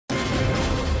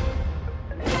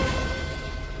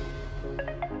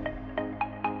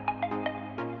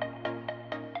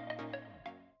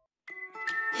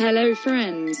Hello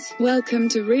friends, welcome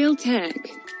to Real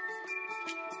Tech.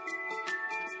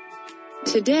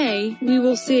 Today, we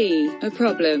will see a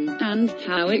problem, and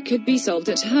how it could be solved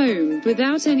at home,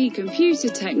 without any computer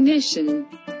technician.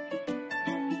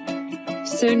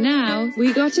 So now,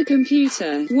 we got a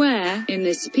computer, where, in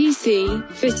this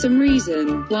PC, for some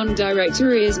reason, one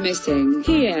directory is missing.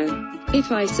 Here, if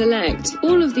I select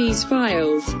all of these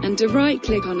files, and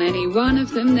right-click on any one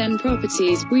of them, then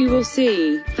Properties, we will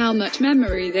see how much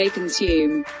memory they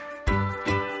consume.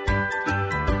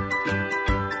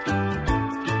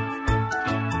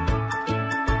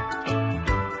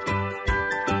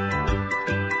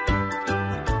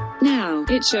 Now,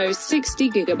 it shows 60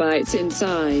 gigabytes in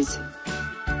size.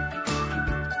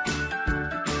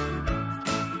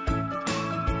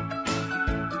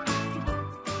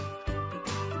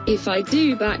 If I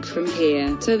do back from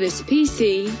here to this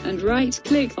PC, and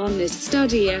right-click on this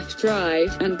Study F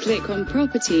drive, and click on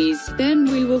Properties, then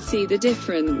we will see the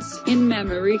difference in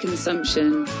memory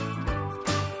consumption.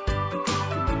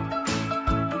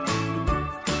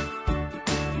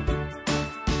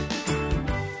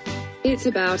 It's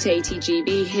about 80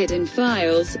 GB hidden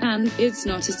files, and it's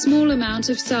not a small amount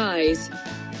of size.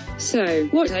 So,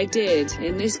 what I did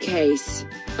in this case,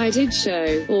 I did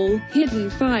show all hidden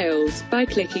files by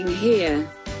clicking here,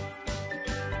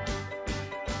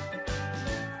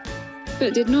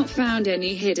 but did not found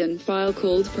any hidden file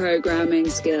called programming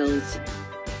skills.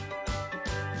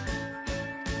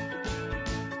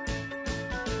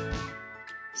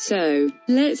 So,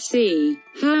 let's see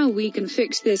how we can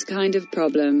fix this kind of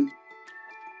problem.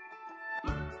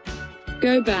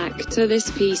 Go back to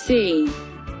this PC.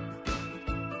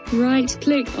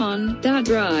 Right-click on that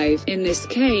drive, in this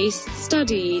case,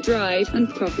 Study Drive, and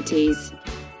Properties.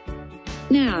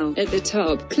 Now, at the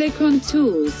top, click on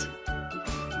Tools.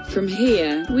 From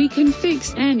here, we can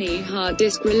fix any hard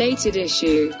disk related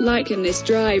issue, like in this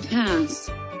drive has,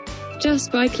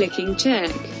 just by clicking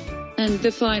Check. And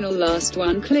the final last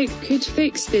one click could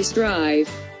fix this drive.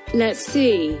 Let's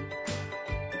see.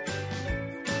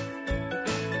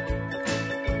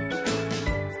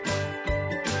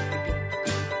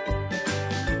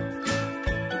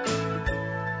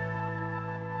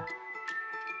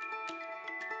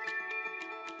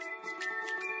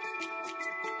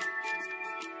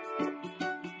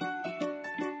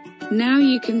 Now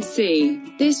you can see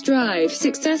this drive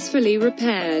successfully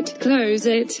repaired. Close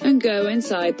it, and go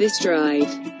inside this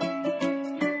drive.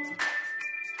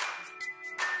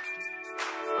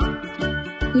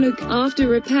 Look, after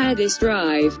repair this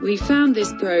drive, we found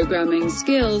this programming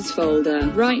skills folder,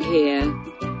 right here.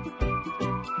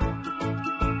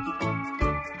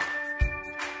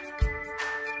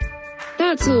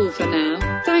 That's all for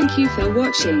now. Thank you for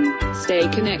watching. Stay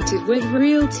connected with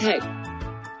Real Tech.